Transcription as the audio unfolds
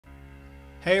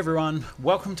Hey everyone,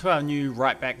 welcome to our new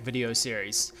Writeback video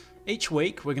series. Each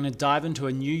week we're going to dive into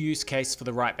a new use case for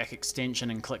the Writeback extension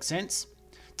in Qlik Sense.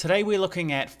 Today we're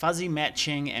looking at fuzzy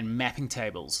matching and mapping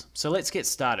tables, so let's get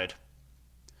started.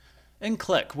 In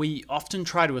Qlik, we often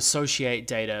try to associate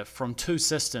data from two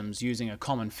systems using a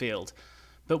common field,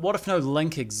 but what if no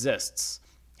link exists?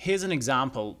 Here's an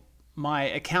example. My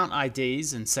account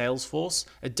IDs in Salesforce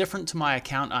are different to my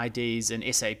account IDs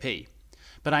in SAP.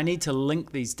 But I need to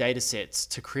link these datasets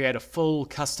to create a full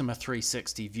Customer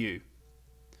 360 view.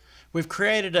 We've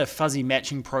created a fuzzy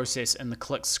matching process in the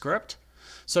Qlik script.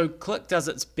 So Qlik does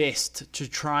its best to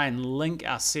try and link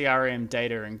our CRM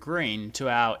data in green to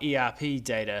our ERP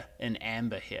data in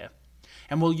amber here.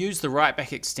 And we'll use the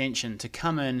Writeback extension to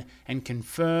come in and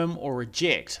confirm or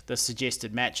reject the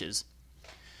suggested matches.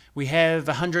 We have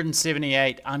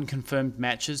 178 unconfirmed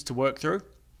matches to work through.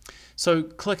 So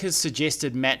Qlik has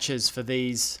suggested matches for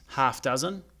these half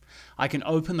dozen. I can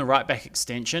open the Writeback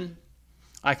extension.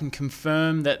 I can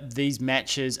confirm that these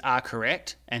matches are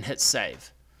correct and hit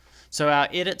save. So our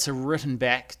edits are written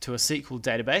back to a SQL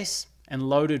database and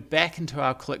loaded back into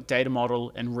our Qlik data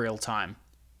model in real time.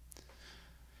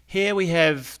 Here we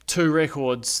have two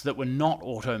records that were not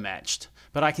auto-matched,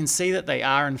 but I can see that they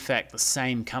are in fact the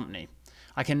same company.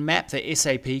 I can map the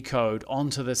SAP code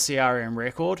onto the CRM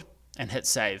record and hit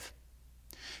save.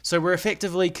 So we're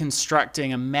effectively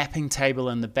constructing a mapping table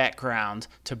in the background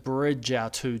to bridge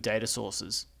our two data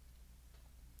sources.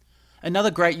 Another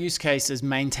great use case is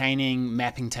maintaining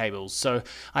mapping tables. So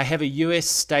I have a US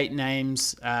state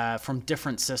names from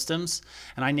different systems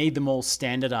and I need them all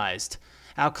standardized.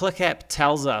 Our Qlik app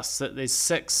tells us that there's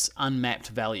 6 unmapped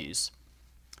values.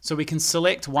 So we can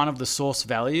select one of the source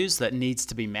values that needs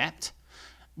to be mapped.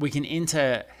 We can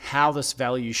enter how this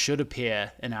value should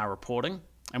appear in our reporting,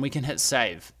 and we can hit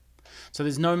save. So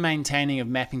there's no maintaining of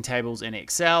mapping tables in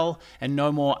Excel and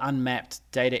no more unmapped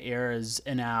data errors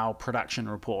in our production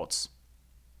reports.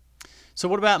 So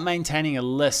what about maintaining a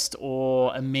list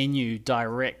or a menu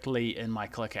directly in my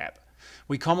Qlik app?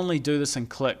 We commonly do this in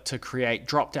Qlik to create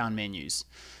drop-down menus.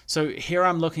 So here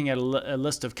I'm looking at a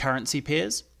list of currency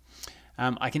pairs.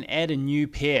 I can add a new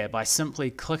pair by simply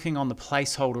clicking on the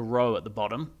placeholder row at the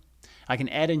bottom. I can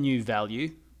add a new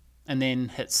value and then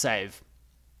hit save.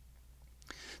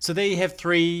 So there you have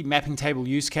 3 mapping table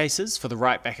use cases for the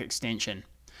Writeback extension.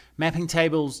 Mapping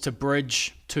tables to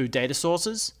bridge two data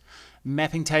sources,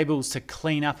 mapping tables to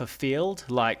clean up a field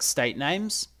like state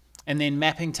names, and then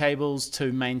mapping tables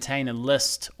to maintain a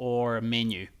list or a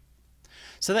menu.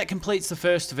 So that completes the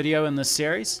first video in this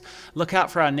series. Look out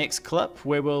for our next clip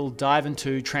where we'll dive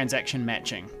into transaction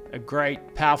matching, a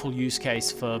great, powerful use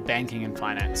case for banking and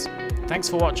finance. Thanks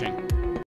for watching.